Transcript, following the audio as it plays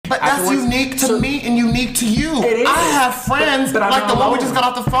But that's unique to me and unique to you. I have friends like the one we just got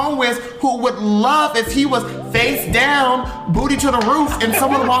off the phone with who would love if he was face down, booty to the roof, and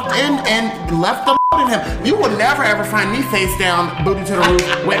someone walked in and left the in him. You will never ever find me face down, booty to the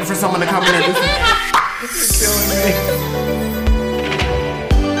roof, waiting for someone to come in and do something. This is killing me.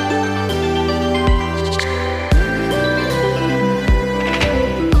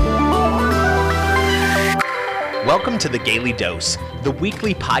 Welcome to The Gayly Dose, the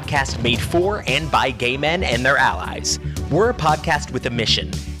weekly podcast made for and by gay men and their allies. We're a podcast with a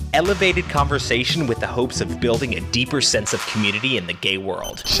mission, elevated conversation with the hopes of building a deeper sense of community in the gay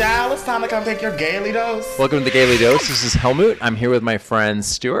world. Child, it's time to come take your Gayly Dose. Welcome to The Gayly Dose. This is Helmut. I'm here with my friends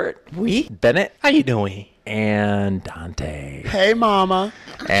Stuart, Bennett, How you doing? and Dante. Hey, mama.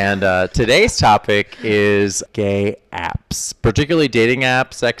 And today's topic is gay apps, particularly dating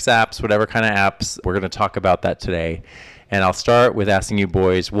apps, sex apps, whatever kind of apps. We're going to talk about that today. And I'll start with asking you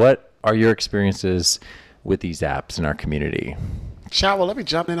boys, what are your experiences with these apps in our community? Child, well, let me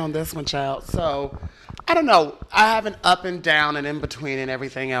jump in on this one, child. So, I don't know. I have an up and down and in between and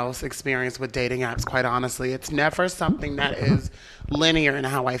everything else experience with dating apps, quite honestly. It's never something that is linear in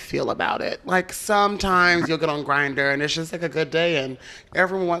how I feel about it. Like, sometimes you'll get on Grindr and it's just like a good day and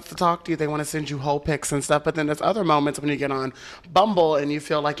everyone wants to talk to you. They want to send you whole pics and stuff. But then there's other moments when you get on Bumble and you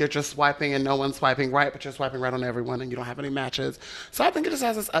feel like you're just swiping and no one's swiping right, but you're swiping right on everyone and you don't have any matches. So I think it just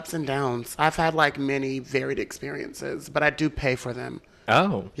has its ups and downs. I've had like many varied experiences, but I do pay for them.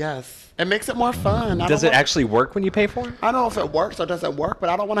 Oh. Yes. It makes it more fun. Does it actually work when you pay for it? I don't know if it works or doesn't work, but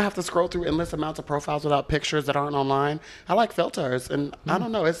I don't want to have to scroll through endless amounts of profiles without pictures that aren't online. I like filters, and I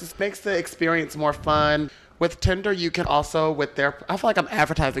don't know. It just makes the experience more fun. With Tinder, you can also, I feel like I'm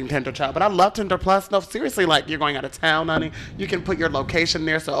advertising Tinder, child, but I love Tinder Plus. No, seriously, like, you're going out of town, honey. You can put your location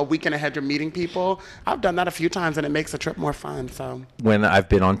there, so a weekend ahead you're meeting people. I've done that a few times, and it makes the trip more fun, so. When I've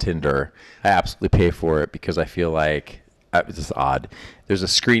been on Tinder, I absolutely pay for it because I feel like it's just odd. There's a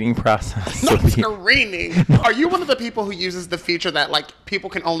screening process. Not screening. Are you one of the people who uses the feature that, like, people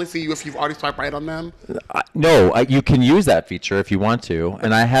can only see you if you've already swiped right on them? No, you can use that feature if you want to,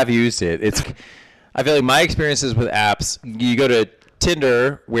 and I have used it. I feel like my experiences with apps, you go to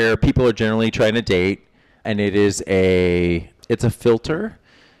Tinder where people are generally trying to date, and it's a filter,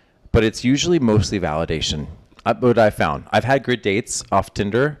 but it's usually mostly validation. What I found. I've had good dates off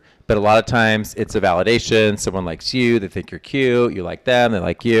Tinder, but a lot of times it's a validation. Someone likes you. They think you're cute. You like them. They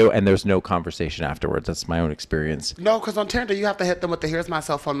like you. And there's no conversation afterwards. That's my own experience. No, because on Tinder, you have to hit them with the here's my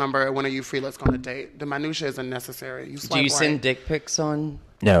cell phone number. And when are you free? Let's go on a date. The minutia isn't necessary. Do you send dick pics on?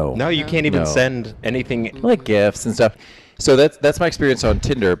 No. No, you can't even send anything. Like gifts and stuff. So that's my experience on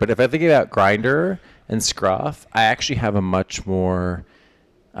Tinder. But if I think about Grindr and Scruff, I actually have a much more...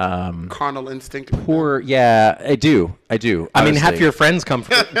 carnal instinct. Yeah, I do. I mean, half your friends come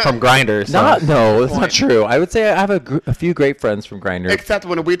from Grindr. So. No, it's not true. I would say I have a few great friends from Grindr. Except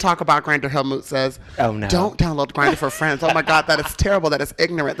when we talk about Grindr, Helmut says, "Oh no, don't download Grindr for friends." Oh my God, that is terrible. That is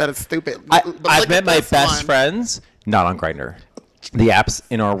ignorant. That is stupid. I've met my best friends not on Grindr. The apps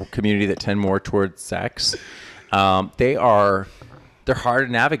in our community that tend more towards sex, they're hard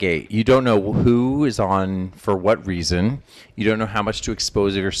to navigate. You don't know who is on for what reason. You don't know how much to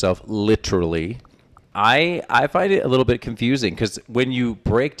expose of yourself literally. I find it a little bit confusing because when you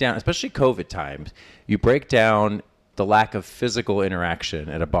break down, especially COVID times, you break down the lack of physical interaction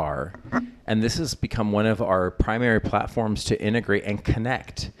at a bar. And this has become one of our primary platforms to integrate and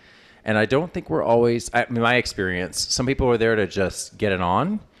connect. And I don't think we're always, in my experience, some people are there to just get it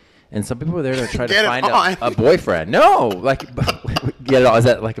on. And some people are there to try to find a boyfriend. No, like, get it on. Is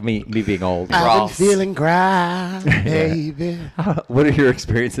that like me being old? I've been feeling grind, baby. What are your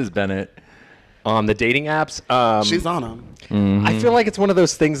experiences, Bennett? On the dating apps? She's on them. Mm-hmm. I feel like it's one of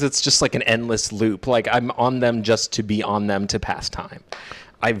those things that's just like an endless loop. Like, I'm on them just to be on them to pass time.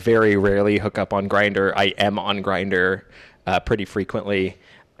 I very rarely hook up on Grindr. I am on Grindr pretty frequently.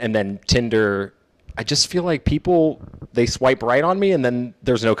 And then Tinder... I just feel like people, they swipe right on me and then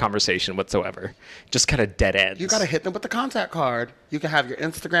there's no conversation whatsoever. Just kind of dead ends. You got to hit them with the contact card. You can have your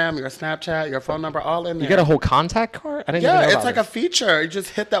Instagram, your Snapchat, your phone number all in there. You got a whole contact card? I didn't even know it's about like a feature. You just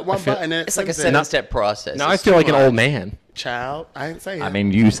hit that one button. And it's like a 7-step process. Now I feel like an old man. Child, I didn't say it. I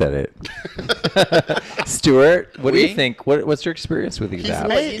mean, you said it. Stuart, what do you think? What's your experience with these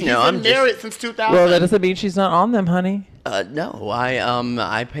apps? He's been married since 2000. Well, that doesn't mean she's not on them, honey. No,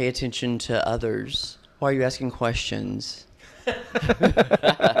 I pay attention to others. Why are you asking questions?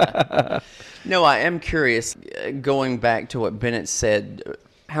 No, I am curious. Going back to what Bennett said,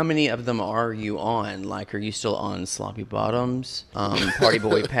 how many of them are you on? Like, are you still on Sloppy Bottoms? Party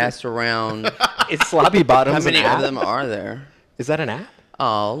Boy Pass Around? It's Sloppy Bottoms. How many of them are there? Is that an app?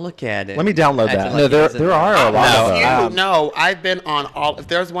 Oh, look at it. Let me download Acting that. like No, he doesn't there are know. a lot of You them. know, I've been on all. If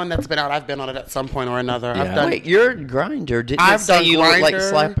there's one that's been out, I've been on it at some point or another. I've Yeah. done. Wait, your Grinder didn't it I've say done you look like Grindr.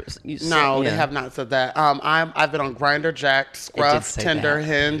 slap? No, they have not said that. I've been on Grinder, Jacked, Scruff, say Tinder, that.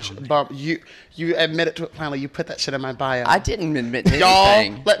 Hinge, Bump. You admitted to it finally. You put that shit in my bio. I didn't admit to Y'all,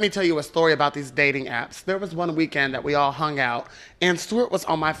 anything. let me tell you a story about these dating apps. There was one weekend that we all hung out, and Stuart was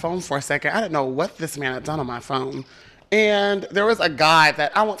on my phone for a second. I didn't know what this man had done on my phone. And there was a guy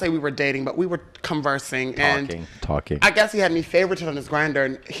that, I won't say we were dating, but we were conversing. Talking. I guess he had me favorited on his Grindr,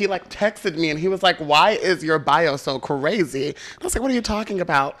 and he like texted me, and he was like, "Why is your bio so crazy?" I was like, "What are you talking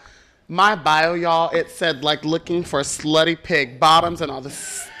about?" My bio, y'all, it said like looking for slutty pig bottoms and all this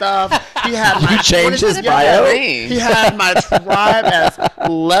stuff. He had my changed his Yeah, bio? He had my tribe as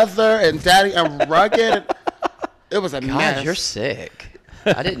leather and daddy and rugged. It was a mess. God, you're sick.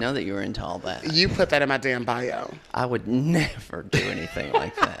 I didn't know that you were into all that. You put that in my damn bio. I would never do anything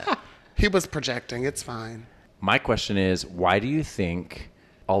like that. He was projecting. It's fine. My question is, why do you think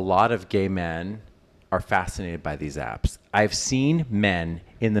a lot of gay men are fascinated by these apps? I've seen men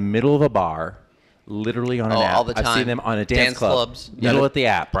in the middle of a bar, literally on an Oh, app. all the I've time. seen them on a Dance club, clubs. middle at the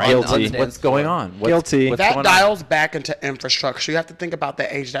app, right? On the What's dance going floor. on? Guilty. What's That going dials back into infrastructure. You have to think about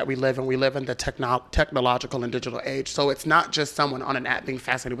the age that we live in. We live in the technological and digital age. So it's not just someone on an app being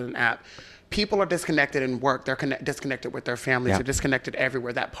fascinated with an app. People are disconnected in work. They're disconnected with their families. Yeah. They're disconnected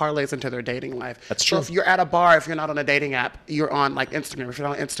everywhere. That parlays into their dating life. That's So true. if you're at a bar, if you're not on a dating app, you're on like Instagram. If you're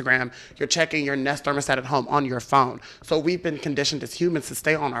not on Instagram, you're checking your Nest thermostat at home on your phone. So we've been conditioned as humans to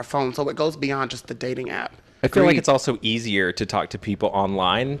stay on our phone. So it goes beyond just the dating app. I feel like Agreed. it's also easier to talk to people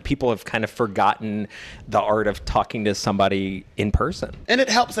online. People have kind of forgotten the art of talking to somebody in person. And it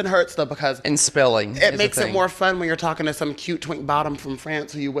helps and hurts though because And spelling. it is makes a it thing. more fun when you're talking to some cute twink bottom from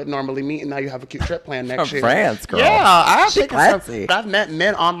France who you wouldn't normally meet, and now you have a cute trip planned next From year. France, girl. Yeah, I've She taken classy. some. I've met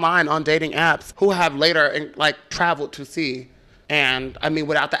men online on dating apps who have later like traveled to see. And I mean,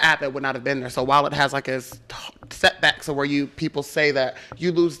 without the app, it would not have been there. So while it has like its setbacks, or where people say that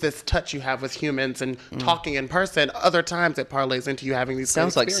you lose this touch you have with humans and talking in person, other times it parlays into you having these.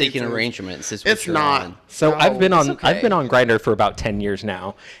 Sounds great like seeking experiences. arrangements. Is what It's you're not. on. So No, I've been it's on okay. I've been on Grindr for about 10 years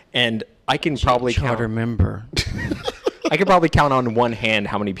now, and I can probably Charter count, member. I could probably count on one hand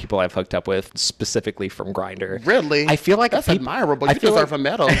how many people I've hooked up with specifically from Grindr. Really? I feel like that's peop- admirable. I You feel deserve like- a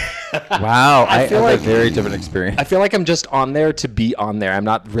medal. Wow, I feel have like- a very different experience. I feel like I'm just on there to be on there. I'm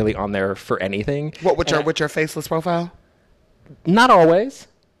not really on there for anything. What with your faceless profile? Not always,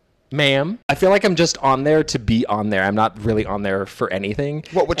 ma'am. I feel like I'm just on there to be on there. I'm not really on there for anything.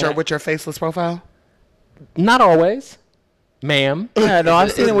 What with your faceless profile? Not always, ma'am. Yeah, no,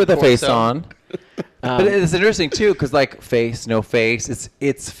 I've seen it with a Or face so. on. But it's interesting too, because like face, no face,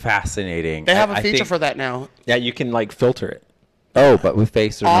 it's fascinating. They have a I feature think- for that now. Yeah, you can like filter it. Oh, but with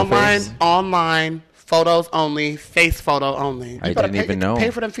face or no Online, face. online, photos only, face photo only. I gotta didn't pay, even you know. Pay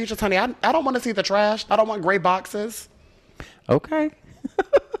for them features, honey. I don't want to see the trash. I don't want gray boxes. Okay.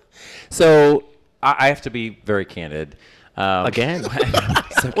 So I have to be very candid. Again,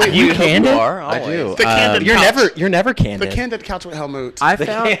 Wait, you are. I do. always. The candid you're couch. never The candid. candid couch with Helmut. I The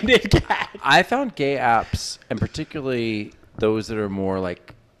found candid cat. I found gay apps, and particularly those that are more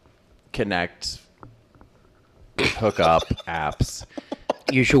like connect, hook up apps.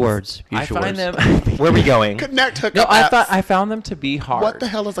 Use your words. Use I your find words. them. Where are we going? Connect hookup No, apps. I found them to be hard. What the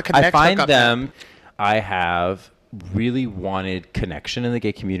hell is a Connect I find hookup them. I have really wanted connection in the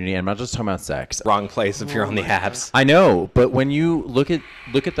gay community. I'm not just talking about sex. Wrong place if you're on the apps. I know, but when you look at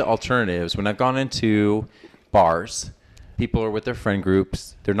the alternatives, when I've gone into bars, people are with their friend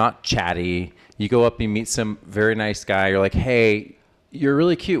groups. They're not chatty. You go up and meet some very nice guy. You're like, hey, you're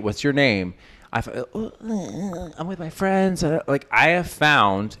really cute. What's your name? I'm with my friends. Like I have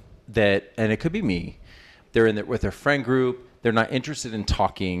found that, and it could be me. They're in there with their friend group. They're not interested in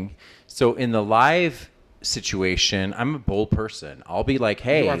talking. So in the live situation, I'm a bold person. I'll be like,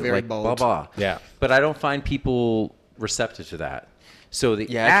 hey, You are very like bold. blah blah. Yeah. But I don't find people receptive to that. So the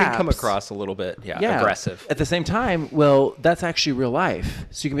Yeah, it can come apps- across a little bit aggressive. At the same time, well, that's actually real life.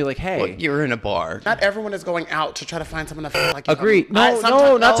 So you can be like, hey, Well, you're in a bar. Not everyone is going out to try to find someone to feel like you. agree. I- No,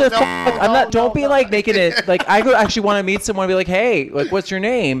 sometimes- not to. no, I'm not. Don't be no. like making it like I could actually want to meet someone and be like, hey, like, what's your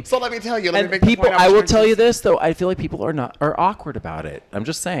name? So let me tell you. Let me And make the people, point I was will trying to tell you this though. I feel like people are awkward about it. I'm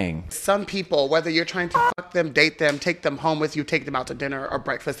just saying. Some people, whether you're trying to fuck them, date them, take them home with you, take them out to dinner or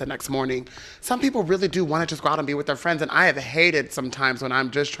breakfast the next morning, some people really do want to just go out and be with their friends. And I have hated sometimes when I'm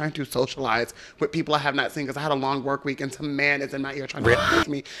just trying to socialize with people I have not seen because I had a long work week and some man is in my ear trying to fuck with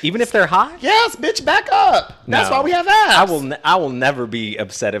me. Even if they're hot? Yes, bitch, back up. That's No. why we have apps. I will never be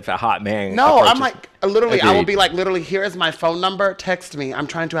upset if a hot man. No, I'm approaches- like, Literally, I will Agreed. be like, literally, here is my phone number. Text me. I'm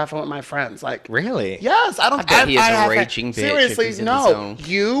trying to have fun with my friends. Like, Really? yes, I don't. I bet he is a have raging bitch if Seriously, he's in his no. zone.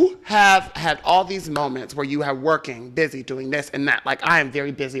 You have had all these moments where you have working, busy, doing this and that. Like, I am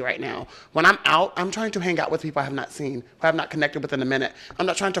very busy right now. When I'm out, I'm trying to hang out with people I have not seen, who I have not connected with in a minute. I'm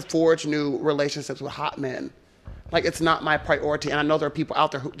not trying to forge new relationships with hot men. Like, it's not my priority, and I know there are people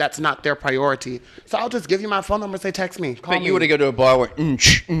out there who that's not their priority. So I'll just give you my phone number and say, text me, call But me. you want to go to a bar where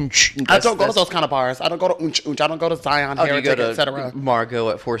I don't go to those kind of bars. I don't go to Unch Unch. I don't go to Zion, Oh, do you go Heritage, to etc. Margot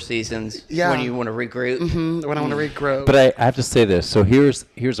at Four Seasons Yeah. when you want to regroup? When I want to regroup. But I have to say this. So here's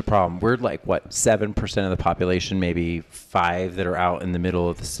a problem. We're like what 7% of the population, maybe 5 that are out in the middle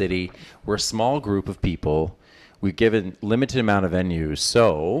of the city. We're a small group of people. We've given limited amount of venues,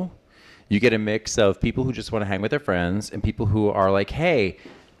 so you get a mix of people who just want to hang with their friends and people who are like, hey,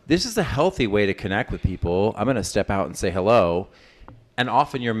 this is a healthy way to connect with people. I'm going to step out and say hello. And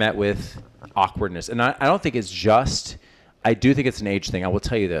often you're met with awkwardness. And I don't think it's just, I do think it's an age thing. I will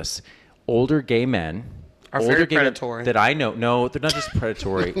tell you this. Older gay men Are older very gay men predatory. that I know. No, they're not just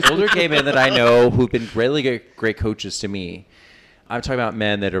predatory. Older gay men that I know who've been really great coaches to me. I'm talking about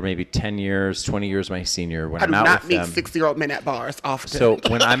men that are maybe 10 years, 20 years my senior. When I do I'm out not with meet them, 60-year-old men at bars often. so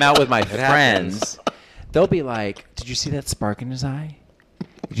when I'm out with my happens. friends, they'll be like, "Did you see that spark in his eye?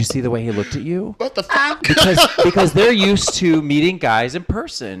 Did you see the way he looked at you?" what the fuck? Because they're used to meeting guys in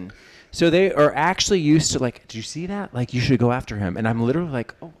person. So they are actually used to like, "Did you see that? Like, you should go after him." And I'm literally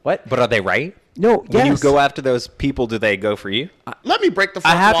like, "Oh, what?" But are they right? No, When you yes. go after those people, do they go for you? Let me break the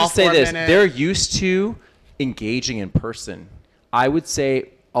fourth I have wall to say for a this: minute. they're used to engaging in person. I would say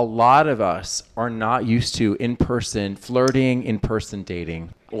a lot of us are not used to in-person flirting, in-person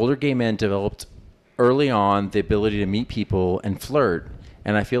dating. Older gay men developed early on the ability to meet people and flirt.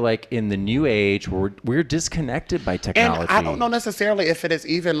 And I feel like in the new age, we're disconnected by And technology. I don't know necessarily if it is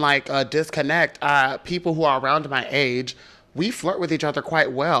even like a disconnect. People who are around my age, we flirt with each other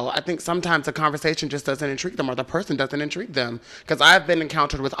quite well. I think sometimes the conversation just doesn't intrigue them or the person doesn't intrigue them. Because I've been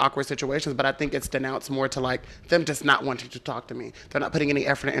encountered with awkward situations, but I think it's denounced more to like them just not wanting to talk to me. They're not putting any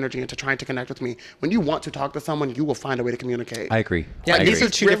effort and energy into trying to connect with me. When you want to talk to someone, you will find a way to communicate. I agree. Yeah, I these agree. are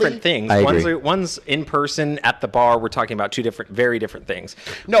two Really? different things. I agree. One's in person at the bar. We're talking about two very different things.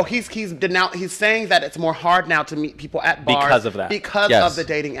 No, he's saying that it's more hard now to meet people at bars Because of that. because Yes. of the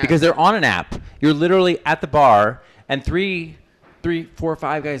dating app. Because they're on an app. You're literally at the bar, and three, 4,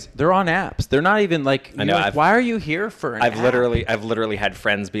 5 guys, they're on apps. They're not even like, I know, you're like, I've- why are you here for an I've app? literally had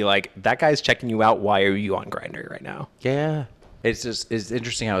friends be like, "That guy's checking you out. Why are you on Grindr right now?" Yeah. It's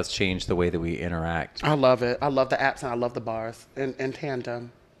interesting how it's changed the way that we interact I love it. I love the apps and I love the bars in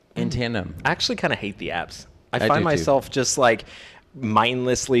tandem. in tandem. I actually kind of hate the apps. I do find too. myself just like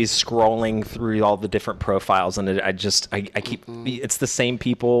mindlessly scrolling through all the different profiles, and I keep it's the same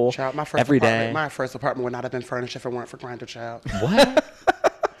people Child, my first every apartment, day. My first apartment would not have been furnished if it weren't for Grindr, child. What?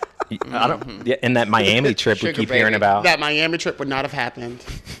 I don't. Yeah, and that Miami trip we Sugar keep hearing baby. about. That Miami trip would not have happened.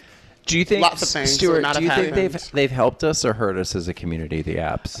 Do you think, Lots of things Stuart, would not do you have think happened. they've helped us or hurt us as a community, the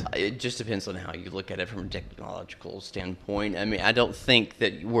apps? It just depends on how you look at it from a technological standpoint. I mean, I don't think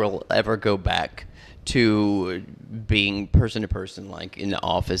that we'll ever go back to being person to person, like in the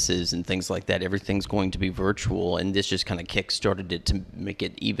offices and things like that. Everything's going to be virtual, and this just kind of kick-started it to make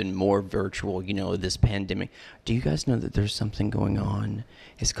it even more virtual, you know, this pandemic. Do you guys know that there's something going on?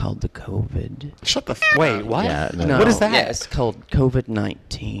 It's called the COVID. Shut the Wait, what? Yeah, no. No, What is that? Yeah, it's called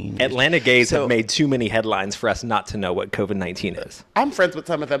COVID-19. Atlanta gays So- have made too many headlines for us not to know what COVID-19 is. I'm friends with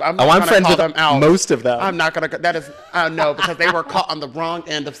some of them. I'm Oh, not I'm gonna friends call with them out. most of them. I'm not gonna. That is no, because they were caught on the wrong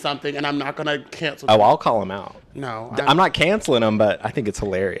end of something, and I'm not gonna cancel. Oh, them. I'll call them out. No, I'm not canceling them, but I think it's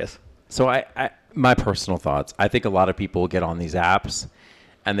hilarious. So my personal thoughts, I think a lot of people get on these apps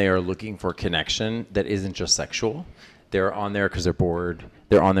and they are looking for connection that isn't just sexual. They're on there because they're bored.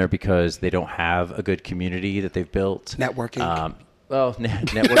 They're on there because they don't have a good community that they've built. Networking.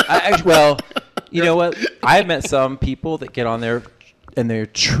 Network. Well, you know what? I've met some people that get on there and they're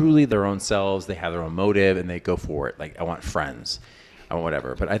truly their own selves. They have their own motive and they go for it. Like, I want friends. I want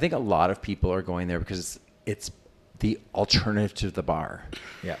whatever. But I think a lot of people are going there because it's the alternative to the bar.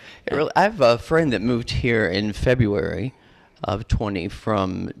 Yeah. I have a friend that moved here in February of 20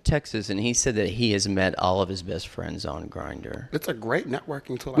 from Texas, and he said that he has met all of his best friends on Grindr. It's a great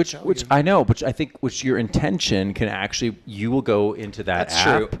networking tool. Which I know, which I think, which your intention can actually, you will go into that That's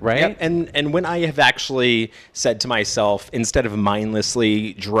app, true, right? Yep. And when I have actually said to myself, instead of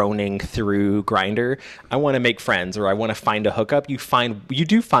mindlessly droning through Grindr, I want to make friends or I want to find a hookup. You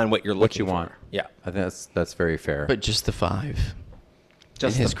do find what you're looking What you for. want. Yeah, I think that's very fair. But just the 5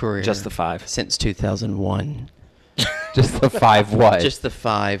 just in his the, career. just the 5. Since 2001. Just the 5 what? Just the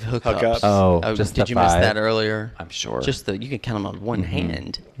 5 hookups. Hookups. Oh, just did the you miss 5? that earlier? I'm sure. Just you can count them on one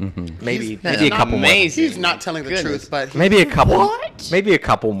hand. Maybe He's maybe a not couple more. amazing. He's not telling the Goodness. truth, but Maybe a couple. What? Maybe a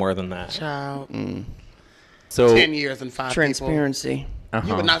couple more than that. Child, So 10 years and 5 Transparency. people.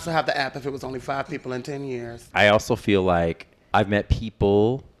 You would not still have the app if it was only 5 people in 10 years. I also feel like I've met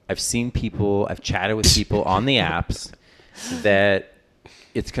people, I've seen people, I've chatted with people on the apps that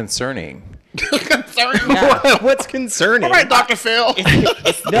it's concerning. Concerning. What's concerning? All right, Dr. Phil.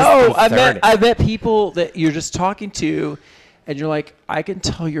 No, concerning. I've met people that you're just talking to, and you're like, I can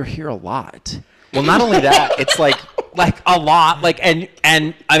tell you're here a lot. Well, not only that, it's like A lot, and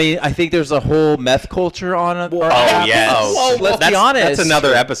I mean, I think there's a whole meth culture on it. Let's be honest. That's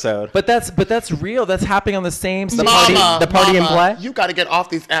another episode. But that's real. That's happening on the same. Mama, the party in Mama, play. You got to get off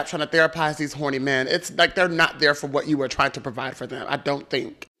these apps trying to therapize these horny men. It's like they're not there for what you were trying to provide for them. I don't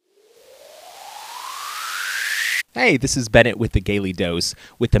think. Hey, this is Bennett with the Gaily Dose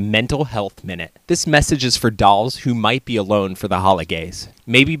with the Mental Health Minute. This message is for dolls who might be alone for the holidays.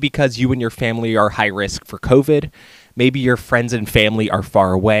 Maybe because you and your family are high risk for COVID, maybe your friends and family are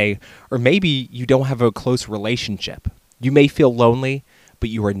far away, or maybe you don't have a close relationship. You may feel lonely, but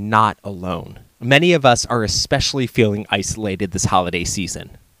you are not alone. Many of us are especially feeling isolated this holiday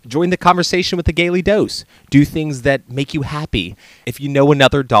season. Join the conversation with the Gaily Dose. Do things that make you happy. If you know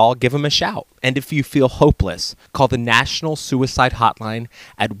another doll, give them a shout. And if you feel hopeless, call the National Suicide Hotline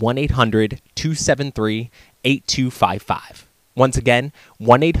at 1-800-273-8255. Once again,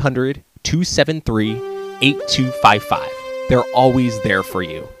 1-800-273-8255. They're always there for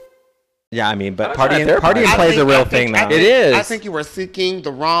you. Yeah, I mean, but partying play is a real thing now. It is. I think you were seeking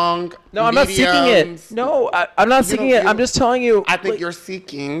the wrong. No, I'm not seeking it. mediums. No, I'm not seeking it. I'm just telling you. I think you're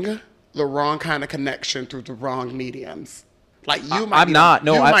seeking the wrong kind of connection through the wrong mediums. Like you might. I'm need not.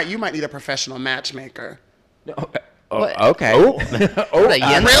 No, you might need a professional matchmaker. Okay. What a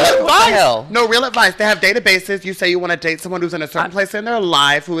yen- Real what the advice. hell? No, real advice. They have databases. You say you want to date someone who's in a certain place in their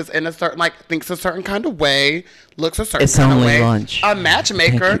life, who is in a certain, thinks a certain kind of way, looks a certain It's kind of only way. lunch. A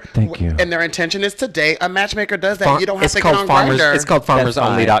matchmaker, Thank you. and their intention is to date. A matchmaker does that. You don't have It's to get called on farmers. Grindr. It's called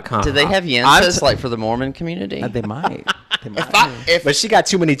farmersonly.com. Do they have yentas like for the Mormon community? They might. But she got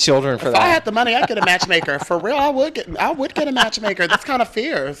too many children for If I that. had the money, I'd get a matchmaker. For real, I would get a matchmaker. That's kind of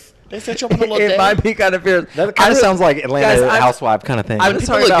fierce. They set you up on a little It date. might be kind of fierce. That kind of sounds like Atlanta housewife kind of thing. I'm When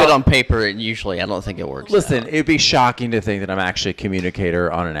just people talking look good about- on paper, usually I don't think it works. Listen, out. it'd be shocking to think that I'm actually a communicator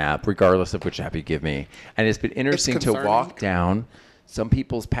on an app, regardless of which app you give me. And it's been interesting to concerning. walk down some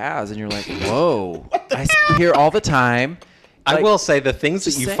people's paths, and you're like, whoa. I see you here all the time. I Like, will say the things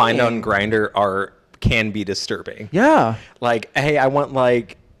that just you find on saying. Grindr can be disturbing. Yeah. Like, hey, I want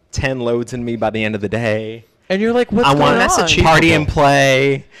 10 loads in me by the end of the day. And you're like, what's I going want on? That's achievable. party and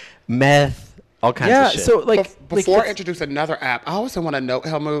play, meth, all kinds Yeah, of shit. so Before I it's- introduce another app, I also want to note,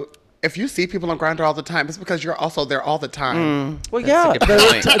 Helmut, if you see people on Grindr all the time, it's because you're also there all the time. Well, That's a good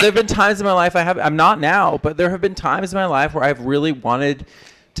point. there have been times in my life I'm not now, but there have been times in my life where I've really wanted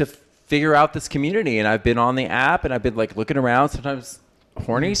to figure out this community, and I've been on the app and I've been looking around, sometimes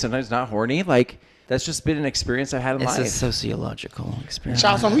horny, sometimes not horny. That's just been an experience I've had in It's a life. sociological experience.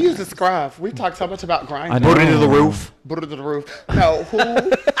 Child, so who uses Scruff? We talk so much about Grindr. I know. Put it to the roof. Put it to the roof. No, who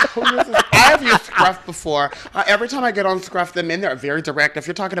uses? I've used Scruff before. Every time I get on Scruff, the men there are very direct. If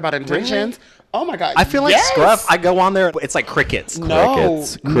you're talking about intentions, oh my God, I feel like yes! Scruff, I go on there, it's like crickets. No.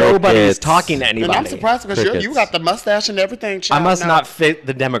 Crickets. Nobody's Crickets. talking to anybody. And I'm surprised because you Crickets. got the mustache and everything. I Child. must Now, not fit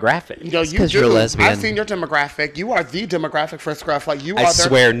the demographic. You know, you 'cause do. you're a lesbian. I've seen your demographic. You are the demographic for Scruff. Like you I are. their-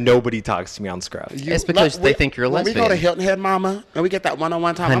 swear nobody talks to me on Scruff. You, It's because they think you're a when we go to lesbian. Hilton Head, Mama, and we get that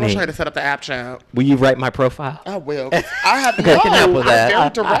one-on-one time, I'm gonna Honey. try to set up the app, child. Will you write my profile? I will. 'Cause I have I can help with that.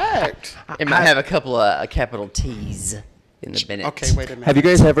 I'm very direct. It might have a couple of capital T's in the Bennett. Okay, wait a minute. Have you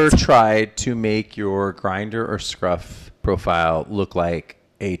guys ever tried to make your Grindr or Scruff profile look like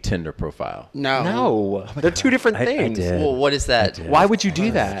a Tinder profile? No. No. They're two different I things. did. Well, what is that? Why would you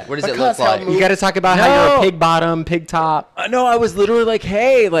do that? What does it Because look like? Helmut- You got to talk about how you're a No. pig bottom, pig top. No, I was literally like,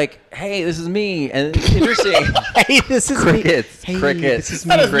 hey, this is me. And it's interesting. Hey, this is Crickets. Me. Hey, Crickets. This is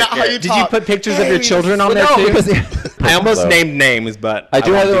That me. is not how you Did you talk. put pictures of Hey, your children on Well, there no, too? because- I almost Though. named names, but I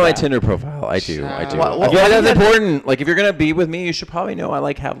do won't have it on my that. Tinder profile. I do. I do. Why- I feel like that's why- important. Like, if you're gonna be with me, you should probably know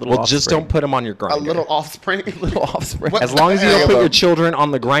I have little. Well, just don't put them on your Grindr. A little offspring. little offspring. What As long as you the don't put hell? your children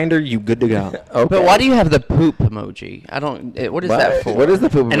on the Grindr, you good to go. Okay. But why do you have the poop emoji? I don't. What is that for? What is the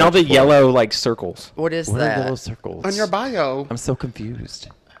poop? And all the emoji for? yellow circles. What is What are that? those circles? On your bio. I'm so confused.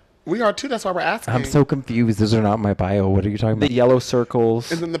 We are too. That's why we're asking. I'm so confused. Those are not my bio. What are you talking about? The yellow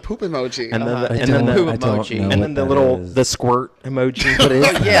circles. And then the poop emoji. And then the, I and don't- then poop the, I don't emoji. know and what then the that little is. the squirt emoji. What is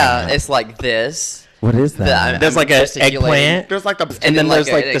Yeah, it's like this. What is that? There's like a gesticulating. eggplant. There's like the And then there's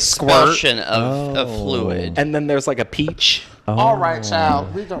like like an the squirt. expulsion of fluid. And then there's like a peach. All right,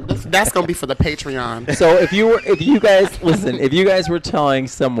 child. That's gonna be for the Patreon. So if you guys were telling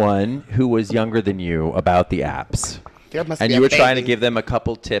someone who was younger than you about the apps, There must and be you a were trying to baby. give them a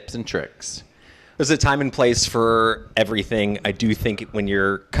couple tips and tricks, There's a time and place for everything. I do think when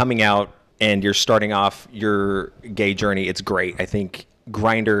you're coming out and you're starting off your gay journey, it's great. I think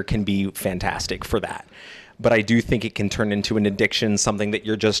Grindr can be fantastic for that. But I do think it can turn into an addiction, something that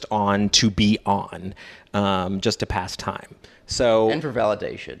you're just on to be on, just to pass time. So And for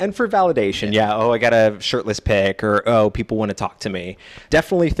validation. And for validation, yeah. Oh, I got a shirtless pic, or oh, people want to talk to me.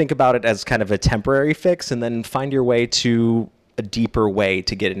 Definitely think about it as kind of a temporary fix, and then find your way to a deeper way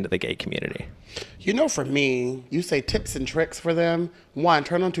to get into the gay community. You know, for me, you say tips and tricks for them. One,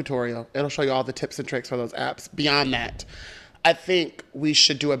 turn on tutorial. It'll show you all the tips and tricks for those apps. Beyond that, I think we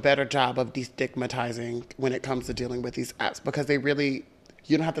should do a better job of destigmatizing when it comes to dealing with these apps, because they really,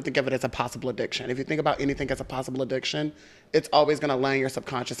 you don't have to think of it as a possible addiction. If you think about anything as a possible addiction, it's always going to land in your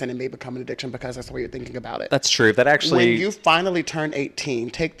subconscious and it may become an addiction because that's the way you're thinking about it. That's true. That actually, When you finally turn 18,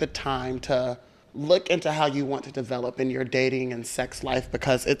 take the time to look into how you want to develop in your dating and sex life,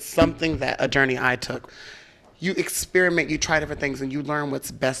 because it's something that a journey I took. You experiment, you try different things, and you learn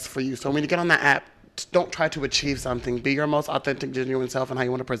what's best for you. So when you get on that app, don't try to achieve something. Be your most authentic, genuine self and how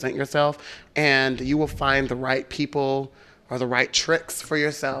you want to present yourself, and you will find the right people or the right tricks for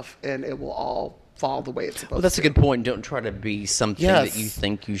yourself, and it will all fall the way it's supposed to. Well, that's a good point. Don't try to be something Yes. that you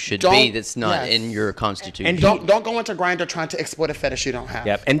think you should Don't- be that's not yes. in your constitution. And Don't go into Grindr trying to exploit a fetish you don't have.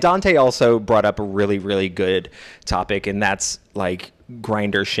 Yep. And Dante also brought up a really, really good topic, and that's like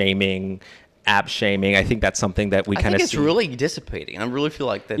Grindr shaming, app shaming. I think that's something that we I kind think of it's really dissipating. I really feel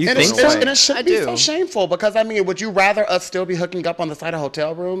like that's You And think it, so? and it should I be do. so shameful, because I mean, would you rather us still be hooking up on the side of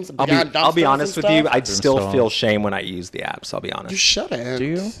hotel rooms? I'll beyond be dumpsters honest and with you. stuff? I'd still Stalls. feel shame when I use the apps. I'll be honest. You shouldn't. do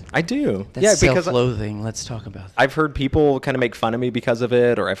you? I do. That's yeah, because self-loathing. Let's talk about that. I've heard people kind of make fun of me because of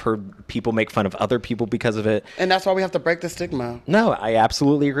it, or I've heard people make fun of other people because of it. And that's why we have to break the stigma. No, I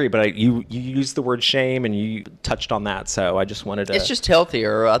absolutely agree. But you used the word shame, and you touched on that. So I just wanted to. It's just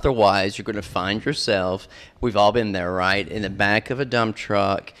healthier. Otherwise, you're going to find yourself. We've all been there, right? In the back of a dump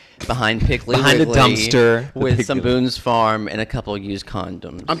truck, behind Piggly Behind a Wiggly, dumpster. with some Boone's Farm and a couple of used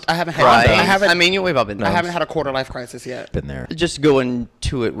condoms. I haven't had. right? I haven't. I mean, we've all been there. I haven't had a quarter life crisis yet. Been there. Just go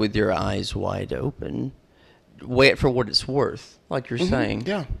into it with your eyes wide open. Weigh it for what it's worth, like you're saying.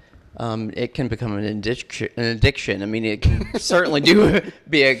 Yeah. It can become an addiction. I mean, it can certainly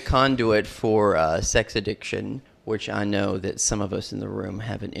be a conduit for sex addiction, which I know that some of us in the room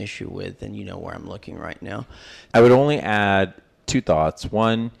have an issue with, and you know where I'm looking right now. I would only add two thoughts.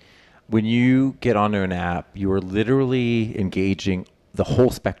 One, when you get onto an app, you are literally engaging the whole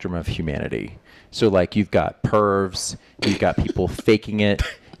spectrum of humanity. So, like, you've got pervs, you've got people faking it,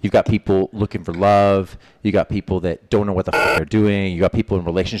 you've got people looking for love, you got people that don't know what the fuck they're doing, you got people in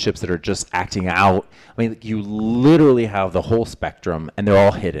relationships that are just acting out. I mean, you literally have the whole spectrum, and they're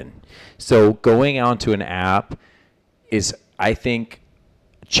all hidden. So, going onto an app is, I think,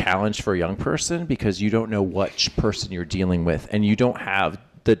 a challenge for a young person, because you don't know which person you're dealing with, and you don't have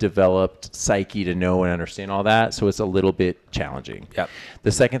the developed psyche to know and understand all that, so it's a little bit challenging. Yep.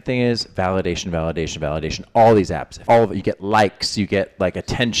 The second thing is validation. All these apps, all of it, you get likes, you get like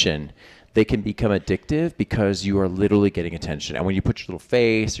attention. They can become addictive because you are literally getting attention. And when you put your little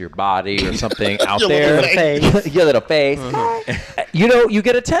face, your body, or something out Your there, little face. your little face, you know, you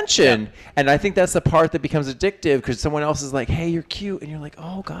get attention. And I think that's the part that becomes addictive, because someone else is like, hey, you're cute. And you're like,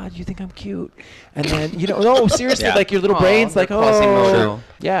 oh, God, you think I'm cute? And then, you know, no, seriously, Yeah. like your little Aw, brain's they're like, oh, quasi-emotional.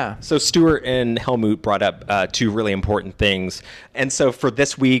 yeah. So Stuart and Helmut brought up two really important things. And so for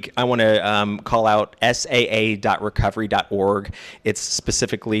this week, I want to call out saa.recovery.org. It's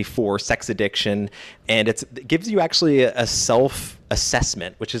specifically for sex addiction, and it gives you actually a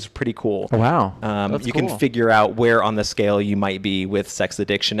self-assessment, which is pretty cool. Oh, wow. That's You cool. can figure out where on the scale you might be with sex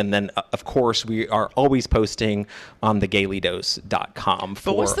addiction. And then, of course, we are always posting on thegayleadose.com.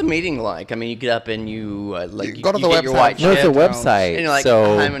 But what's the meeting like? I mean, you get up and you You go to the get your website. white No, it's a chip, website. and you're like,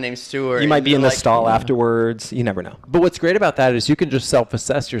 so hi, my name's Stuart. You might and be in they're the like, stall afterwards. You never know. But what's great about that is you can just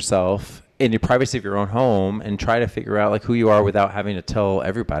self-assess yourself in your privacy of your own home and try to figure out like who you are without having to tell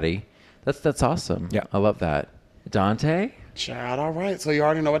everybody. That's awesome. Yeah. I love that. Dante? Child, all right. So you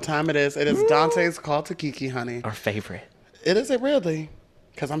already know what time it is. It is Dante's Call to Kiki, honey. Our favorite. It is it really?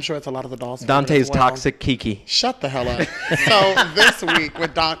 Because I'm sure it's a lot of the dolls. Dante's as well. Toxic Kiki. Shut the hell up. So this week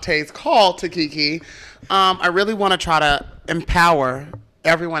with Dante's Call to Kiki, I really want to try to empower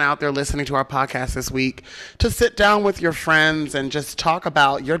everyone out there listening to our podcast this week to sit down with your friends and just talk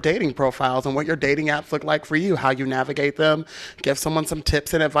about your dating profiles and what your dating apps look like for you, how you navigate them, give someone some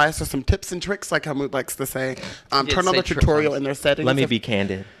tips and advice or some tips and tricks, like Hamoud likes to say. Turn on the tutorial in their settings. Let me be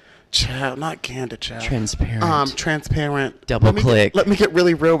candid. Child, not candid, child. Transparent. Transparent. Double click. Let me get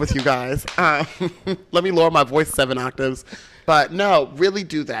really real with you guys. Let me lower my voice 7 octaves. But no, really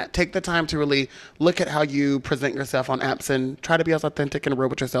do that. Take the time to really look at how you present yourself on apps and try to be as authentic and real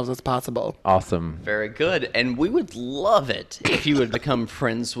with yourselves as possible. Awesome. Very good. And we would love it if you would become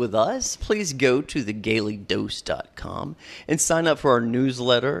friends with us. Please go to thegailydose.com and sign up for our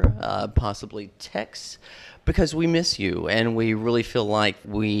newsletter, possibly text, because we miss you and we really feel like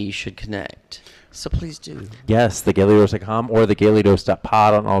we should connect. So please do. Yes, thegailydose.com or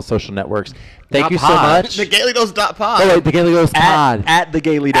thegailydose.pod on all social networks. Thank Not you so pod. much. Thegailydose.pod. Oh, wait, the Gaily Dose Pod. At the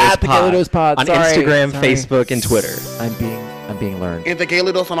Gaily Dose At the Pod. Gaily Dose Pod. On Sorry. Instagram, Sorry. Facebook, and Twitter. I'm being learned. And the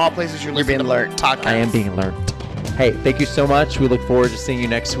Gaily Dose on all places you're listening being to learned. podcasts. I am being learned. Hey, thank you so much. We look forward to seeing you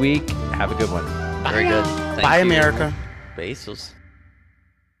next week. Have a good one. Very good. Thank Bye, you. America. Bezos.